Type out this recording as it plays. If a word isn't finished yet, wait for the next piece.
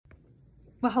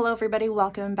Well, hello everybody.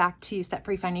 Welcome back to Set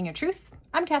Free Finding Your Truth.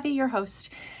 I'm Kathy, your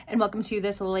host, and welcome to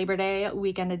this Labor Day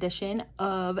weekend edition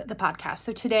of the podcast.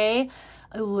 So today,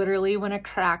 I literally want to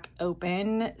crack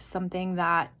open something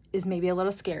that is maybe a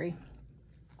little scary.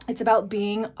 It's about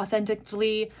being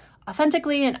authentically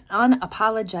and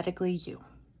unapologetically you.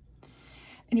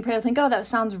 And you probably think, oh, that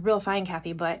sounds real fine,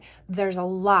 Kathy, but there's a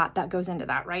lot that goes into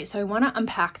that, right? So I want to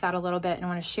unpack that a little bit and I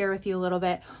want to share with you a little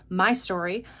bit my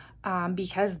story,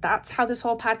 because that's how this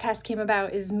whole podcast came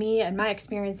about, is me and my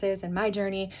experiences and my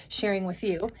journey sharing with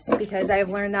you, because I've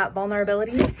learned that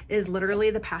vulnerability is literally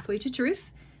the pathway to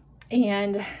truth.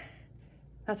 And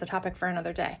that's a topic for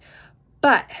another day.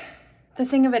 But the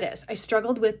thing of it is, I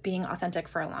struggled with being authentic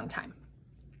for a long time.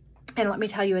 And let me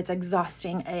tell you, it's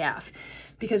exhausting AF,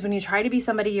 because when you try to be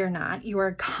somebody you're not, you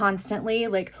are constantly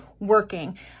like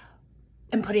working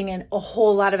and putting in a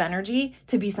whole lot of energy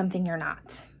to be something you're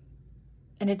not.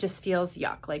 And it just feels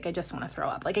yuck. Like I just want to throw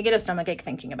up. Like I get a stomachache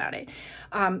thinking about it.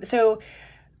 I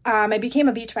became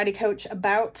a Beachbody coach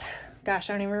about, I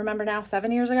don't even remember now,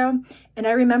 7 years ago. And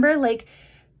I remember like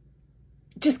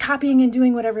just copying and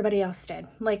doing what everybody else did.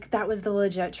 Like that was the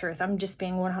legit truth. I'm just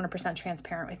being 100%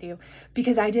 transparent with you,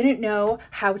 because I didn't know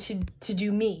how to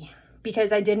do me,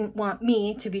 because I didn't want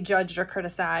me to be judged or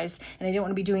criticized, and I didn't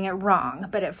want to be doing it wrong.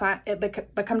 But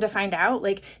come to find out,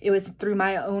 like it was through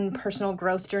my own personal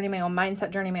growth journey, my own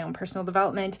mindset journey, my own personal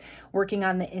development, working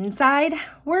on the inside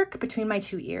work between my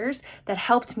 2 ears, that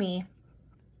helped me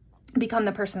become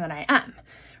the person that I am,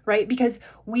 right? Because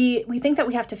we think that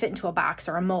we have to fit into a box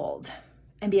or a mold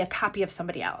and be a copy of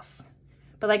somebody else.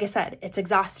 But like I said, it's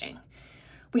exhausting.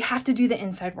 We have to do the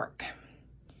inside work.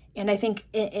 And I think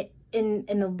in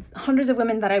the hundreds of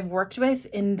women that I've worked with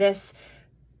in this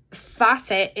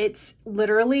facet, it's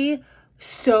literally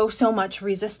so much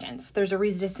resistance. There's a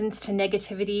resistance to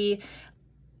negativity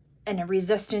and a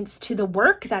resistance to the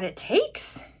work that it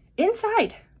takes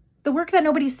inside. The work that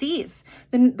nobody sees,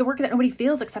 the work that nobody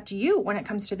feels except you, when it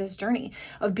comes to this journey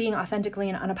of being authentically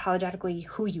and unapologetically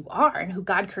who you are and who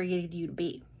God created you to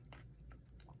be.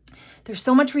 There's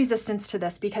so much resistance to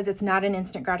this because it's not an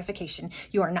instant gratification.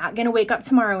 You are not going to wake up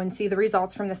tomorrow and see the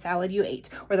results from the salad you ate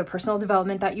or the personal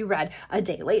development that you read a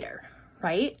day later,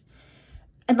 right?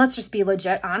 And let's just be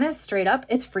legit honest, straight up,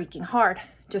 it's freaking hard.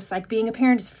 Just like being a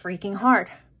parent is freaking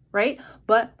hard, right?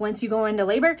 But once you go into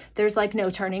labor, there's like no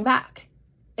turning back.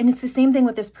 And it's the same thing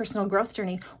with this personal growth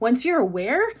journey. Once you're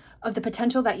aware of the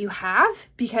potential that you have,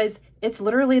 because it's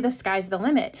literally the sky's the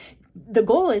limit. The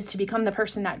goal is to become the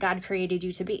person that God created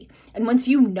you to be. And once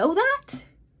you know that,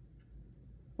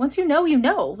 you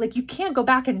know, like you can't go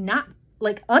back and not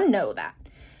like unknow that.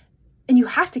 And you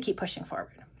have to keep pushing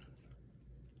forward.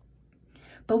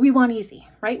 But we want easy,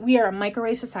 right? We are a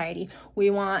microwave society. We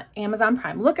want Amazon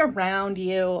Prime. Look around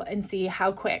you and see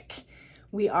how quick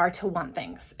we are to want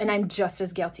things. And I'm just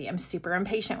as guilty. I'm super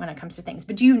impatient when it comes to things.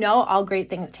 But do you know all great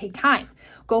things take time?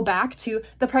 Go back to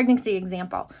the pregnancy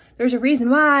example. There's a reason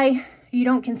why you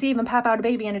don't conceive and pop out a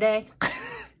baby in a day,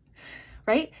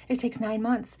 right? It takes 9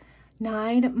 months.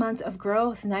 9 months of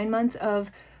growth, 9 months of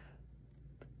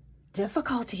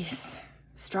difficulties,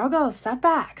 struggles,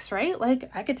 setbacks, right?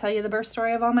 Like I could tell you the birth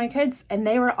story of all my kids, and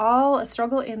they were all a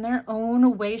struggle in their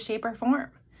own way, shape, or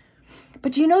form.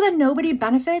 But do you know that nobody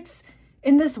benefits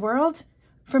in this world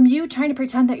from you trying to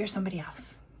pretend that you're somebody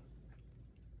else?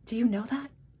 Do you know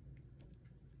that?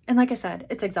 And like I said,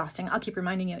 it's exhausting. I'll keep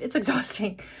reminding you, it's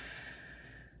exhausting.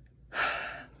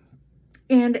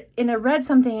 And I read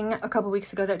something a couple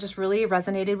weeks ago that just really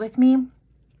resonated with me.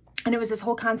 And it was this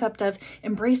whole concept of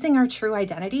embracing our true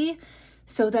identity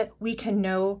so that we can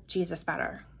know Jesus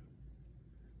better.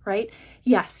 Right?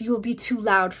 Yes, you will be too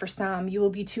loud for some. You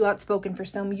will be too outspoken for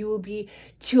some. You will be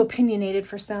too opinionated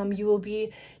for some. You will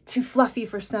be too fluffy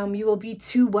for some. You will be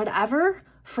too whatever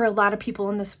for a lot of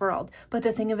people in this world. But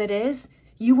the thing of it is,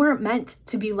 you weren't meant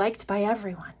to be liked by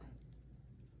everyone.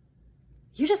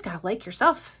 You just got to like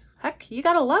yourself. Heck, you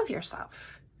got to love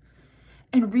yourself.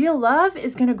 And real love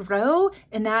is going to grow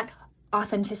in that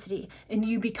authenticity and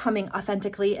you becoming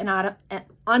authentically and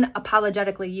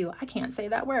unapologetically you. I can't say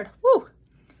that word. Woo!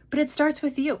 But it starts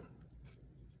with you.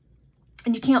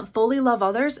 And you can't fully love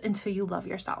others until you love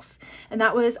yourself. And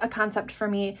that was a concept for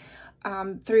me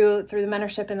through the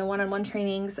mentorship and the one-on-one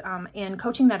trainings and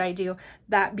coaching that I do,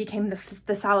 that became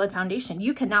the solid foundation.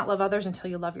 You cannot love others until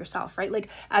you love yourself, right? Like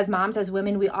as moms, as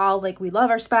women, we love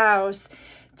our spouse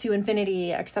to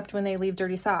infinity, except when they leave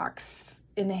dirty socks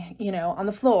on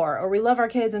the floor, or we love our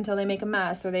kids until they make a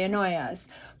mess or they annoy us.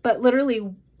 But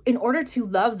literally, in order to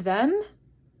love them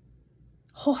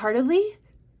wholeheartedly,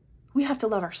 we have to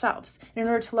love ourselves. And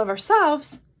in order to love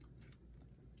ourselves,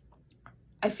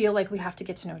 I feel like we have to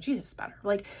get to know Jesus better.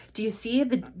 Like, do you see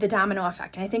the domino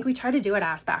effect? And I think we try to do it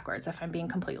ass backwards, if I'm being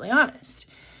completely honest.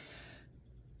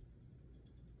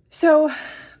 So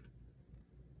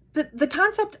the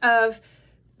concept of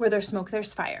where there's smoke,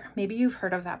 there's fire. Maybe you've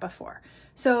heard of that before.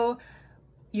 So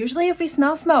usually if we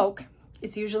smell smoke,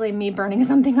 it's usually me burning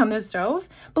something on the stove,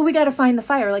 but we got to find the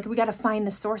fire. Like, we got to find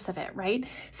the source of it, right?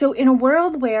 So in a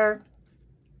world where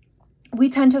we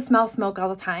tend to smell smoke all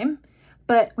the time,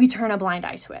 but we turn a blind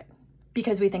eye to it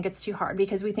because we think it's too hard,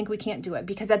 because we think we can't do it,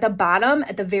 because at the bottom,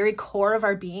 at the very core of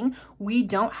our being, we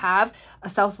don't have a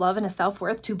self-love and a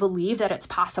self-worth to believe that it's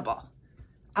possible.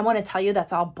 I want to tell you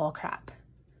that's all bullcrap,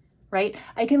 right?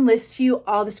 I can list to you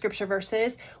all the scripture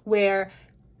verses where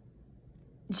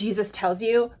Jesus tells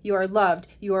you you are loved,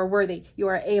 you are worthy, you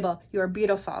are able, you are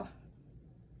beautiful.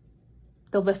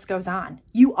 The list goes on.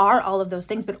 You are all of those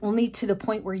things, but only to the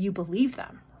point where you believe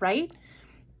them, right?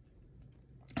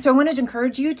 So I wanted to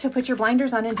encourage you to put your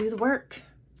blinders on and do the work.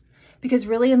 Because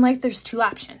really in life, there's two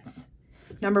options.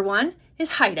 Number one is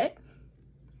hide it.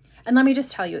 And let me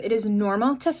just tell you, it is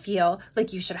normal to feel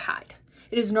like you should hide.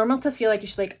 It is normal to feel like you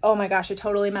should, like, oh my gosh, I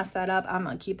totally messed that up. I'm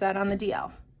going to keep that on the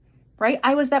DL, right?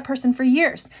 I was that person for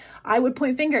years. I would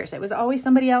point fingers. It was always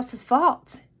somebody else's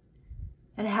fault.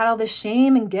 And I had all this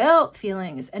shame and guilt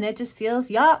feelings. And it just feels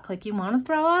yuck, like you want to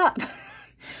throw up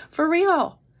for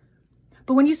real.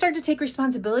 But when you start to take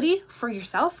responsibility for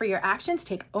yourself, for your actions,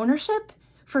 take ownership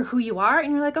for who you are,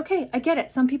 and you're like, okay, I get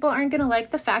it. Some people aren't going to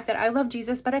like the fact that I love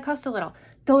Jesus, but I cuss a little.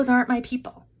 Those aren't my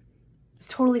people. It's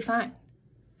totally fine.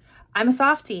 I'm a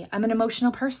softie. I'm an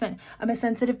emotional person. I'm a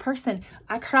sensitive person.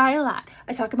 I cry a lot.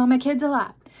 I talk about my kids a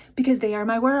lot because they are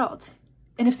my world.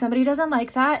 And if somebody doesn't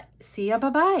like that, see ya,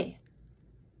 bye-bye.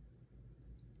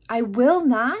 I will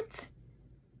not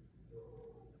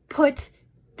put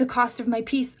the cost of my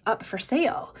peace up for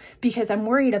sale because I'm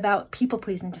worried about people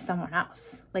pleasing to someone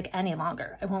else, like, any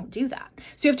longer. I won't do that.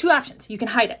 So you have two options. You can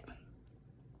hide it.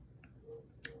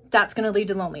 That's going to lead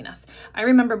to loneliness. I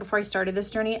remember before I started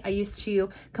this journey, I used to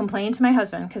complain to my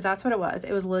husband, because that's what it was.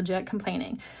 It was legit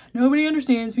complaining. Nobody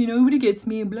understands me. Nobody gets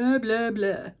me. Blah, blah,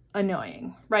 blah.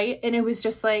 Annoying, right? And it was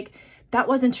just like, that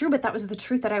wasn't true, but that was the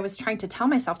truth that I was trying to tell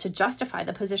myself to justify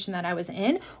the position that I was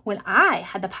in when I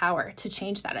had the power to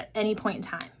change that at any point in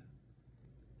time.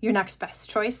 Your next best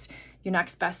choice, your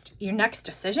next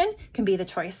decision can be the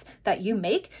choice that you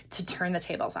make to turn the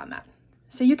tables on that.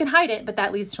 So you can hide it, but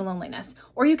that leads to loneliness.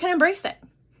 Or you can embrace it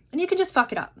and you can just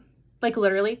fuck it up. Like,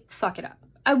 literally fuck it up.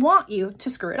 I want you to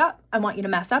screw it up. I want you to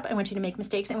mess up. I want you to make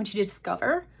mistakes. I want you to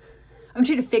discover. I want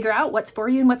you to figure out what's for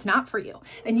you and what's not for you.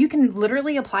 And you can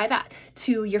literally apply that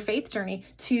to your faith journey,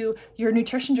 to your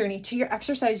nutrition journey, to your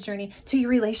exercise journey, to your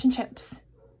relationships.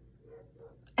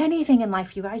 Anything in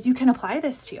life, you guys, you can apply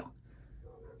this to.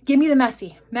 Give me the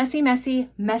messy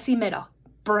middle.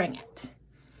 Bring it.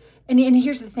 And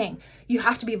here's the thing. You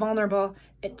have to be vulnerable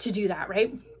to do that,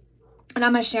 right? And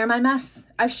I'm going to share my mess.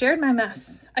 I've shared my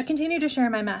mess. I continue to share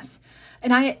my mess.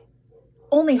 And I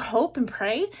only hope and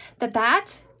pray that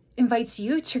that invites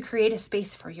you to create a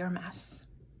space for your mess.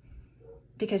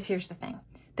 Because here's the thing.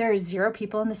 There are 0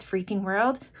 people in this freaking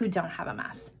world who don't have a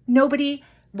mess. Nobody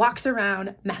walks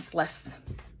around messless.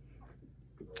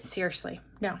 Seriously,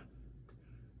 no.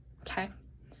 Okay?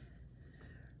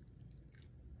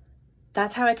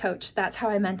 That's how I coach. That's how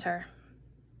I mentor.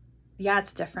 Yeah,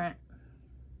 it's different.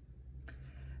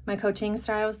 My coaching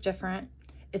style is different.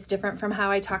 It's different from how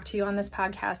I talk to you on this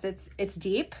podcast. It's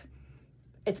deep.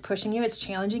 It's pushing you. It's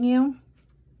challenging you.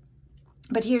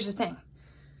 But here's the thing.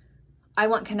 I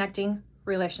want connecting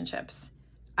relationships.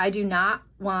 I do not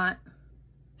want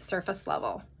surface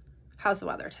level. How's the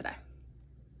weather today?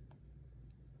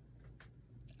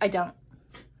 I don't.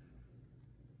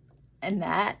 And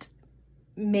that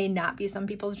may not be some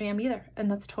people's jam either.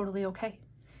 And that's totally okay.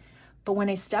 But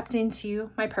when I stepped into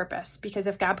my purpose, because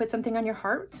if God put something on your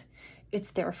heart,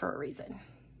 it's there for a reason.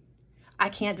 I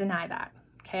can't deny that.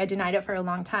 Okay, I denied it for a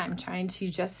long time, trying to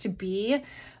just be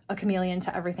a chameleon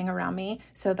to everything around me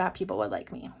so that people would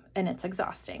like me. And it's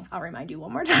exhausting. I'll remind you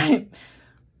one more time.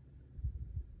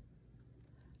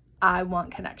 I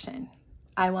want connection.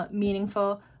 I want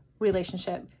meaningful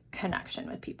relationship connection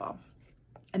with people.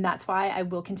 And that's why I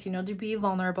will continue to be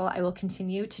vulnerable. I will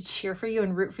continue to cheer for you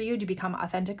and root for you to become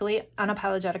authentically,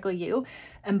 unapologetically you.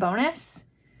 And bonus,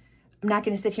 I'm not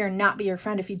going to sit here and not be your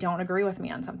friend if you don't agree with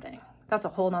me on something. That's a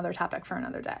whole nother topic for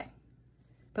another day.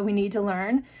 But we need to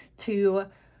learn to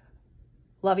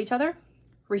love each other,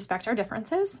 respect our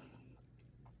differences,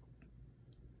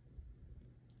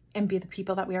 and be the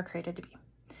people that we are created to be.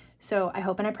 So I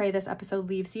hope and I pray this episode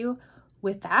leaves you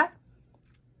with that.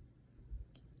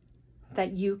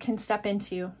 that you can step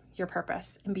into your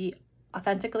purpose and be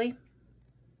authentically,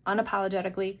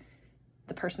 unapologetically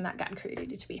the person that God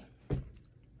created you to be.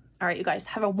 All right, you guys,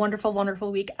 have a wonderful,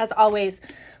 wonderful week. As always,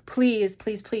 please,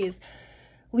 please, please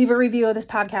leave a review of this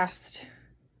podcast.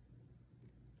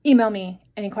 Email me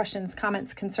any questions,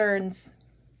 comments, concerns.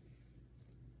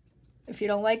 If you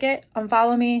don't like it,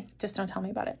 unfollow me. Just don't tell me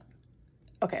about it.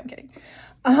 Okay, I'm kidding.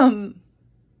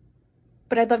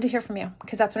 But I'd love to hear from you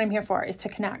because that's what I'm here for, is to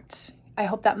connect. I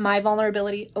hope that my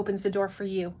vulnerability opens the door for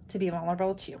you to be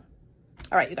vulnerable too.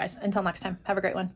 All right, you guys, until next time, have a great one.